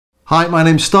Hi, my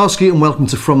name's Starsky and welcome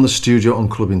to From the Studio on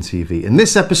Clubbing TV. In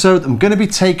this episode, I'm going to be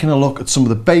taking a look at some of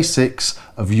the basics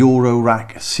of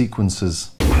Eurorack sequencers.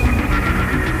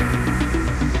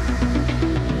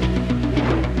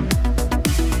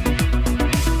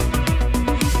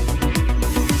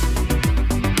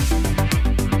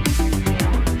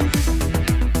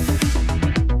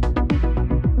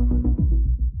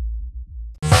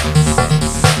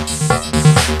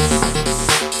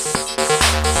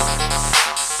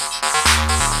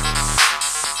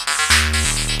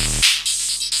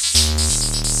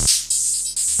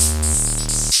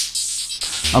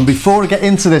 And before I get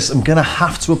into this, I'm going to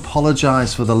have to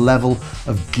apologise for the level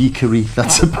of geekery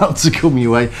that's about to come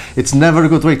your way. It's never a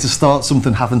good way to start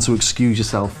something having to excuse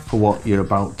yourself for what you're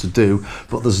about to do,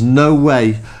 but there's no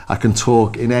way I can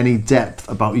talk in any depth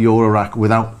about Eurorack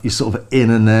without your sort of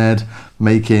inner nerd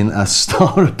making a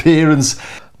star appearance.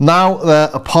 Now the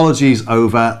apologies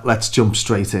over, let's jump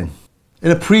straight in. In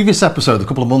a previous episode, a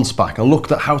couple of months back, I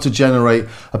looked at how to generate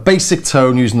a basic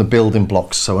tone using the building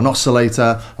blocks, so an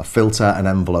oscillator, a filter, an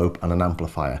envelope, and an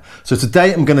amplifier. So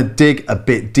today I'm going to dig a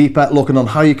bit deeper, looking on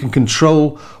how you can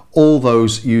control all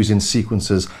those using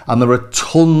sequencers, and there are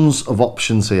tons of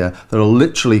options here. There are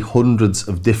literally hundreds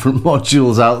of different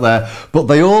modules out there, but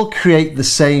they all create the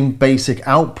same basic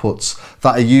outputs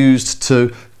that are used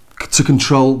to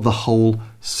control the whole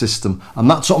system, and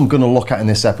that's what I'm going to look at in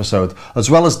this episode, as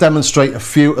well as demonstrate a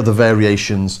few of the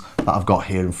variations that I've got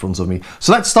here in front of me.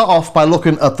 So let's start off by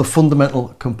looking at the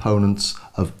fundamental components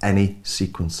of any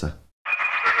sequencer.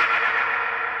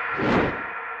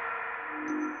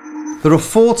 There are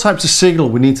four types of signal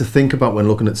we need to think about when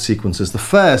looking at sequencers. The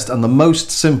first and the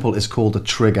most simple is called a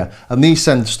trigger, and these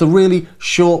send just a really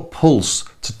short pulse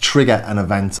to trigger an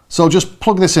event. So I'll just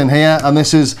plug this in here, and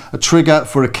this is a trigger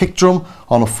for a kick drum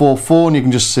on a 4/4, and you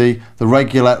can just see the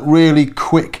regular, really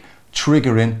quick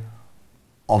triggering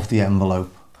of the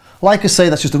envelope. Like I say,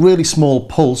 that's just a really small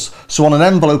pulse, so on an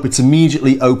envelope it's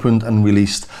immediately opened and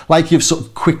released, like you've sort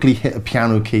of quickly hit a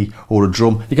piano key or a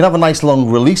drum. You can have a nice long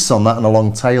release on that and a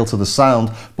long tail to the sound,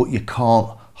 but you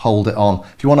can't hold it on.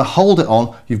 If you want to hold it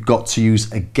on, you've got to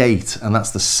use a gate, and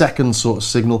that's the second sort of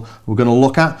signal we're going to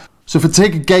look at. So if I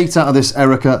take a gate out of this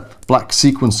Erica black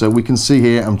sequencer, we can see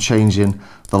here I'm changing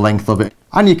the length of it.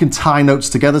 And you can tie notes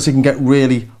together so you can get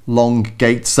really long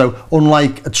gates. So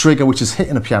unlike a trigger which is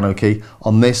hitting a piano key,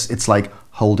 on this it's like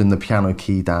holding the piano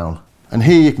key down. And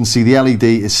here you can see the LED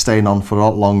is staying on for a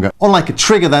lot longer. Unlike a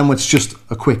trigger then, which is just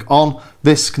a quick on,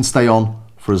 this can stay on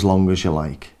for as long as you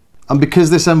like. And because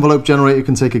this envelope generator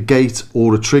can take a gate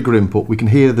or a trigger input, we can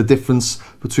hear the difference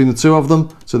between the two of them.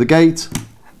 So the gate,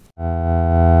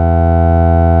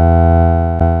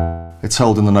 it's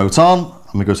holding the note on,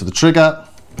 and we go to the trigger,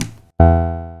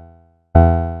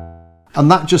 and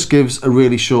that just gives a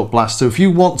really short blast. So if you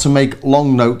want to make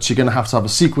long notes, you're going to have a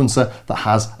sequencer that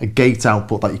has a gate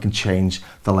output that you can change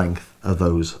the length of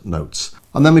those notes.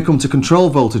 And then we come to control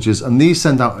voltages, and these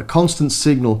send out a constant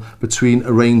signal between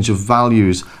a range of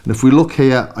values. And if we look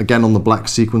here again on the black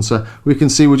sequencer, we can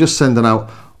see we're just sending out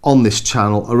on this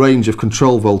channel a range of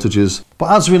control voltages.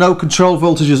 But as we know, control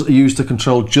voltages are used to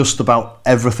control just about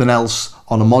everything else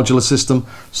on a modular system.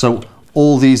 So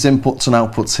all these inputs and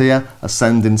outputs here are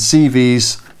sending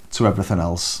CVs to everything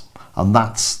else. And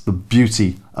that's the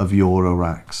beauty of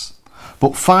Euroracks.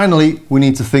 But finally, we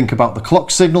need to think about the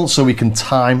clock signal so we can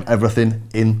time everything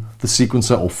in the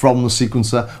sequencer, or from the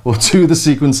sequencer, or to the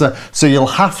sequencer. So you'll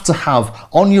have to have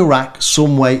on your rack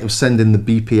some way of sending the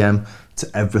BPM to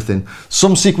everything.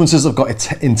 Some sequencers have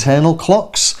got internal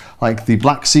clocks, like the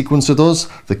black sequencer does,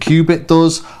 the Qubit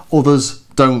does, others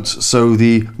don't. So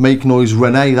the Make Noise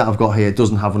Rene that I've got here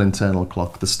doesn't have an internal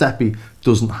clock. The Steppy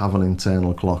doesn't have an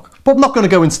internal clock. But I'm not going to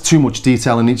go into too much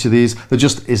detail in each of these, there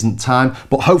just isn't time,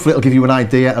 but hopefully it'll give you an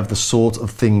idea of the sort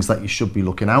of things that you should be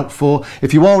looking out for.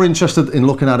 If you are interested in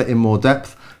looking at it in more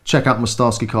depth, check out my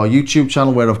Starsky Carr YouTube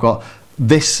channel, where I've got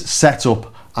this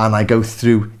setup and I go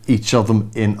through each of them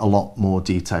in a lot more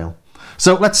detail.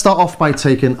 So let's start off by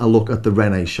taking a look at the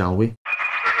Rene, shall we?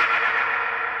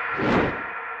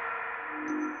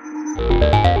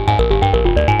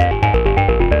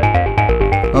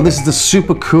 Now this is the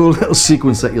super cool little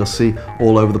sequence that you'll see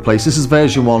all over the place. This is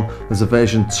version 1, there's a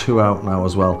version 2 out now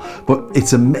as well. But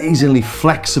it's amazingly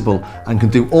flexible and can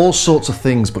do all sorts of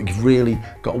things, but you've really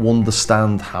got to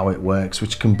understand how it works,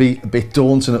 which can be a bit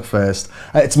daunting at first.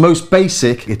 At its most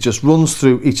basic, it just runs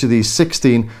through each of these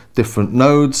 16 different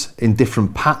nodes in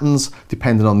different patterns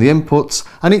depending on the inputs,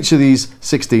 and each of these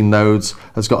 16 nodes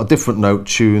has got a different note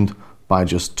tuned by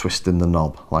just twisting the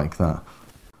knob like that.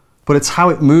 But it's how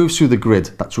it moves through the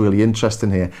grid that's really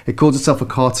interesting here. It calls itself a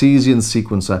Cartesian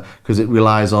sequencer because it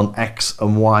relies on X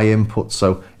and Y inputs.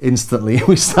 So instantly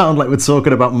we sound like we're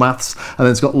talking about maths, and then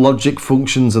it's got logic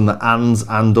functions and the ands,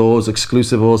 and ors,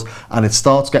 exclusive ors, and it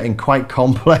starts getting quite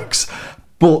complex,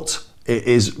 but it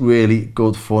is really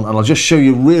good fun. And I'll just show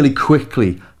you really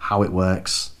quickly how it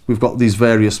works. We've got these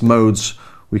various modes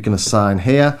we can assign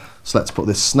here. So let's put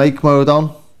this snake mode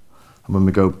on. And when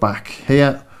we go back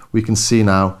here, we can see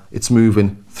now it's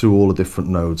moving through all the different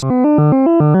nodes.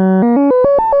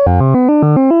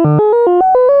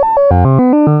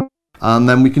 And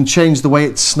then we can change the way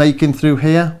it's snaking through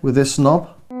here with this knob.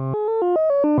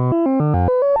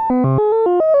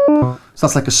 So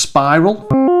that's like a spiral.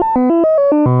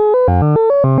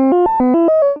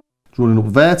 It's running up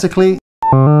vertically,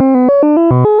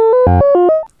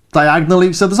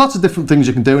 diagonally. So there's lots of different things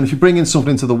you can do, and if you bring in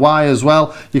something into the Y as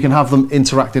well, you can have them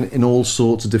interacting in all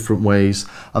sorts of different ways,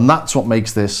 and that's what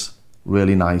makes this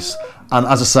really nice. And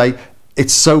as I say,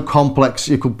 it's so complex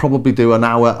you could probably do an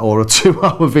hour or a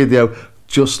 2-hour video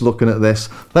just looking at this.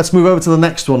 Let's move over to the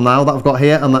next one now that I've got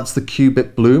here, and that's the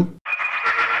Qubit Bloom.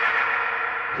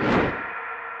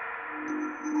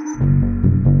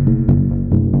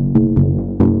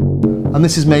 And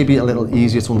this is maybe a little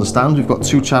easier to understand. We've got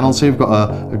two channels here. We've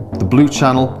got the blue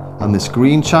channel and this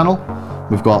green channel.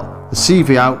 We've got the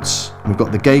CV outs, we've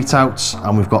got the gate outs,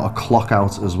 and we've got a clock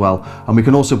out as well. And we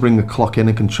can also bring the clock in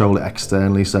and control it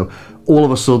externally. So all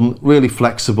of a sudden, really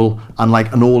flexible and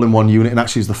like an all-in-one unit. And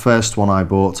actually, it's the first one I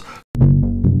bought.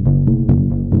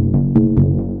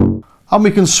 And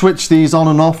we can switch these on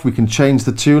and off, we can change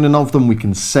the tuning of them, we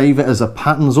can save it as a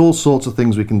pattern, there's all sorts of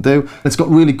things we can do. It's got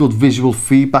really good visual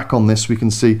feedback on this. We can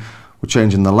see we're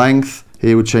changing the length,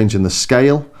 here we're changing the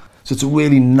scale. So it's a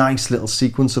really nice little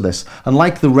sequencer, this. And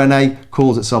like the Rene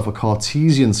calls itself a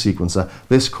Cartesian sequencer,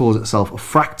 this calls itself a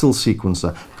fractal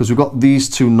sequencer, because we've got these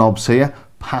two knobs here,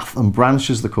 path and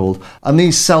branches they're called, and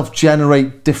these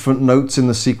self-generate different notes in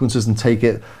the sequencers and take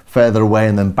it further away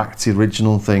and then back to the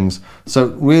original things. So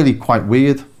really quite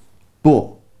weird,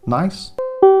 but nice.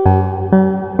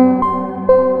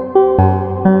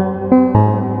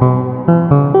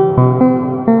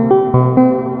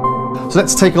 So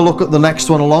let's take a look at the next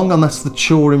one along, and that's the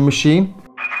Turing machine.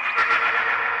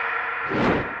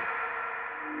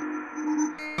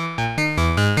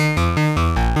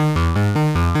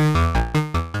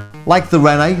 Like the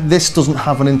Rene, this doesn't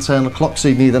have an internal clock, so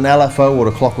you need an LFO or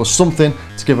a clock or something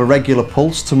to give a regular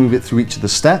pulse to move it through each of the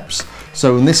steps.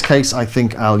 So in this case, I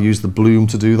think I'll use the Bloom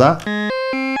to do that.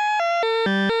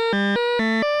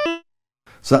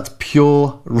 So that's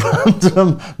pure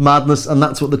random madness, and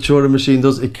that's what the Turing machine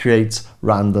does. It creates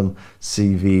random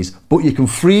CVs, but you can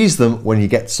freeze them when you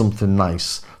get something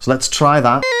nice. So let's try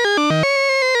that.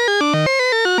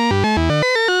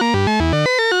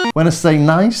 When I say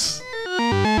nice,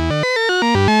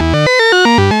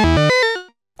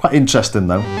 quite interesting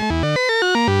though.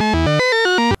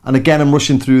 And again, I'm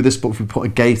rushing through this, but if we put a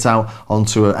gate out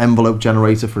onto an envelope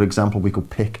generator, for example, we could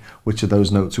pick which of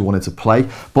those notes we wanted to play.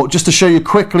 But just to show you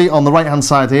quickly, on the right hand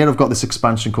side here, I've got this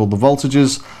expansion called the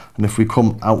voltages. And if we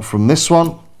come out from this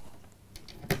one,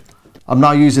 I'm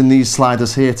now using these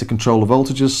sliders here to control the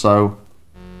voltages. So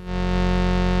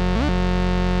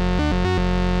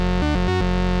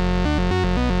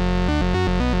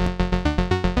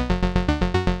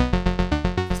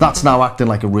that's now acting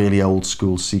like a really old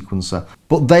school sequencer.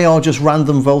 But they are just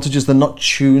random voltages, they're not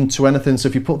tuned to anything. So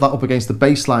if you put that up against the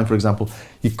bass line, for example,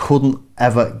 you couldn't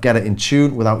ever get it in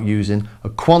tune without using a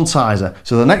quantizer.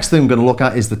 So the next thing I'm going to look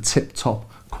at is the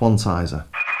tip-top quantizer.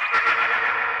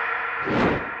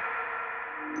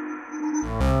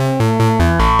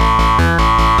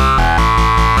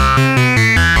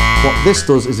 What this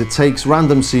does is it takes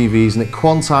random CVs and it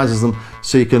quantizes them,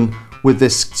 so you can, with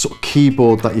this sort of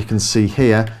keyboard that you can see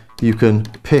here, you can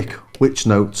pick which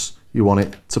notes you want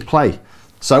it to play.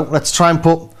 So let's try and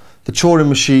put the Turing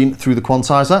machine through the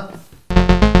quantizer.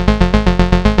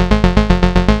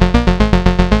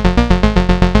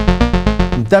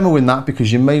 I'm demoing that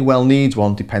because you may well need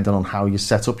one depending on how you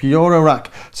set up your Eurorack.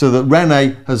 So the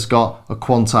Rene has got a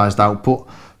quantized output,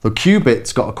 the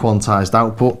Qubit's got a quantized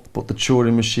output, but the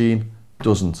Turing machine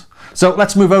doesn't. So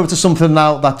let's move over to something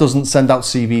now that doesn't send out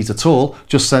CVs at all,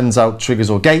 just sends out triggers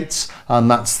or gates, and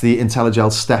that's the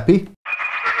IntelliGel Steppy.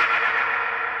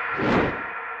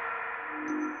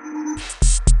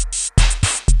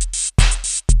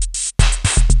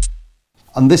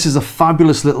 And this is a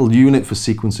fabulous little unit for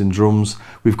sequencing drums.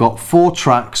 We've got 4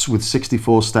 tracks with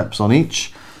 64 steps on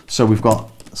each. So we've got,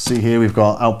 see here, we've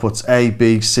got outputs A,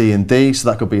 B, C and D. So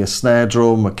that could be a snare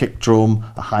drum, a kick drum,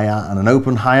 a hi-hat and an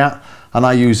open hi-hat. and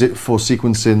I use it for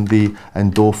sequencing the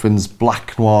Endorphins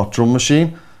Black Noir drum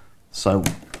machine. So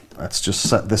let's just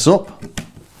set this up.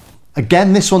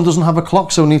 Again, this one doesn't have a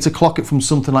clock, so we need to clock it from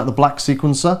something like the Black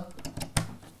Sequencer.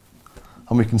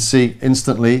 And we can see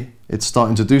instantly it's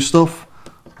starting to do stuff.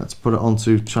 Let's put it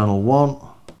onto channel 1.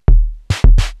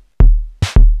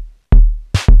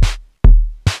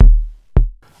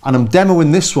 And I'm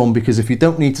demoing this one because if you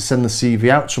don't need to send the CV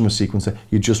out from a sequencer,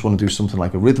 you just want to do something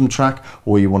like a rhythm track,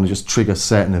 or you want to just trigger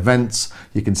certain events,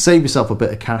 you can save yourself a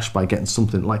bit of cash by getting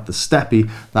something like the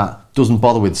Steppy that doesn't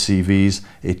bother with CVs,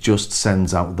 it just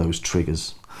sends out those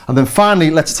triggers. And then finally,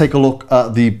 let's take a look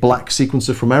at the Black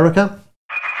Sequencer from Erica.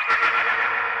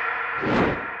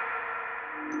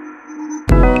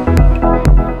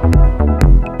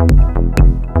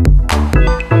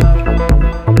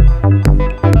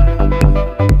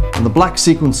 The Black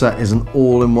Sequencer is an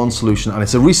all-in-one solution, and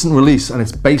it's a recent release, and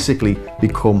it's basically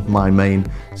become my main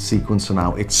sequencer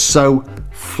now. It's so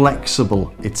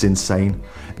flexible, it's insane.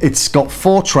 It's got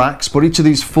 4 tracks, but each of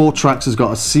these 4 tracks has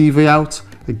got a CV out,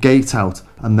 a gate out,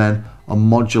 and then a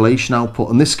modulation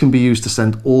output, and this can be used to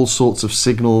send all sorts of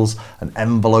signals and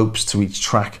envelopes to each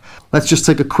track. Let's just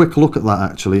take a quick look at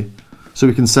that actually. So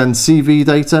we can send CV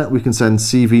data, we can send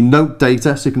CV note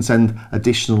data, so you can send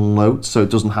additional notes, so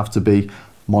it doesn't have to be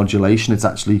modulation, it's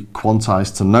actually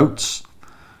quantized to notes.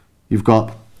 You've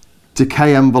got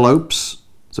decay envelopes,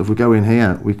 so if we go in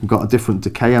here, we've got a different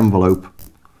decay envelope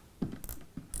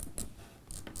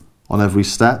on every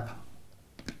step.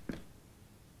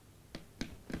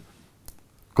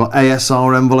 Got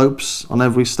ASR envelopes on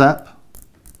every step.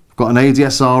 We've got an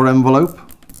ADSR envelope.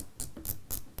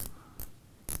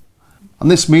 And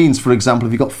this means, for example,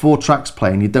 if you've got 4 tracks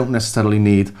playing, you don't necessarily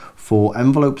need 4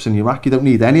 envelopes in your rack. You don't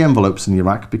need any envelopes in your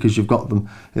rack because you've got them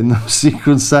in the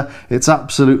sequencer. It's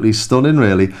absolutely stunning,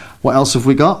 really. What else have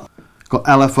we got? Got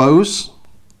LFOs.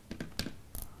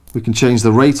 We can change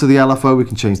the rate of the LFO. We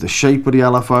can change the shape of the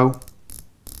LFO.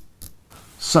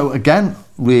 So again,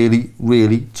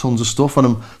 really tons of stuff, and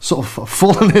I'm sort of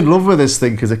falling in love with this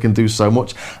thing because it can do so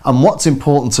much. And what's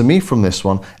important to me from this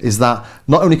one is that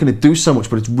not only can it do so much,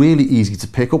 but it's really easy to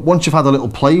pick up. Once you've had a little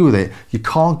play with it, you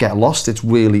can't get lost. It's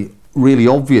really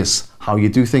obvious how you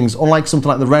do things. Unlike something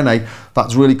like the Rene,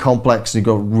 that's really complex and you've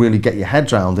got to really get your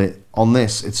head around it. On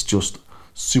this, it's just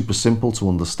super simple to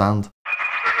understand.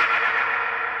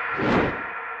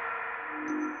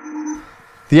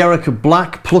 The Erica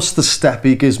Black plus the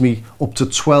Steppy gives me up to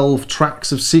 12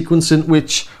 tracks of sequencing,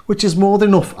 which is more than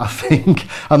enough, I think.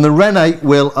 And the Rene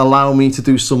will allow me to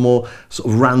do some more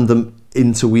sort of random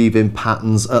interweaving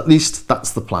patterns. At least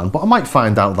that's the plan, but I might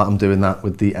find out that I'm doing that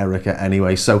with the Erica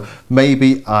anyway, so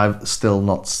maybe I've still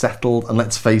not settled, and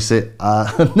let's face it,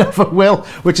 I never will,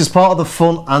 which is part of the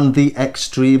fun and the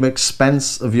extreme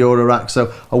expense of Eurorack,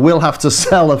 so I will have to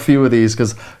sell a few of these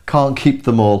because can't keep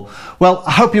them all. Well,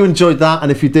 I hope you enjoyed that,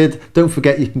 and if you did, don't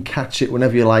forget you can catch it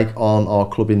whenever you like on our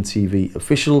Clubbing TV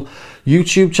official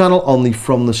YouTube channel on the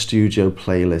From the Studio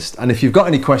playlist. And if you've got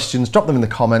any questions, drop them in the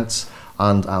comments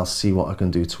and I'll see what I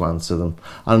can do to answer them.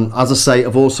 And as I say,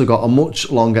 I've also got a much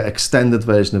longer extended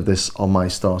version of this on my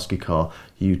Starsky Carr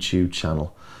YouTube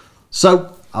channel.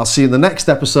 So I'll see you in the next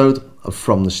episode of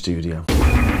From the Studio.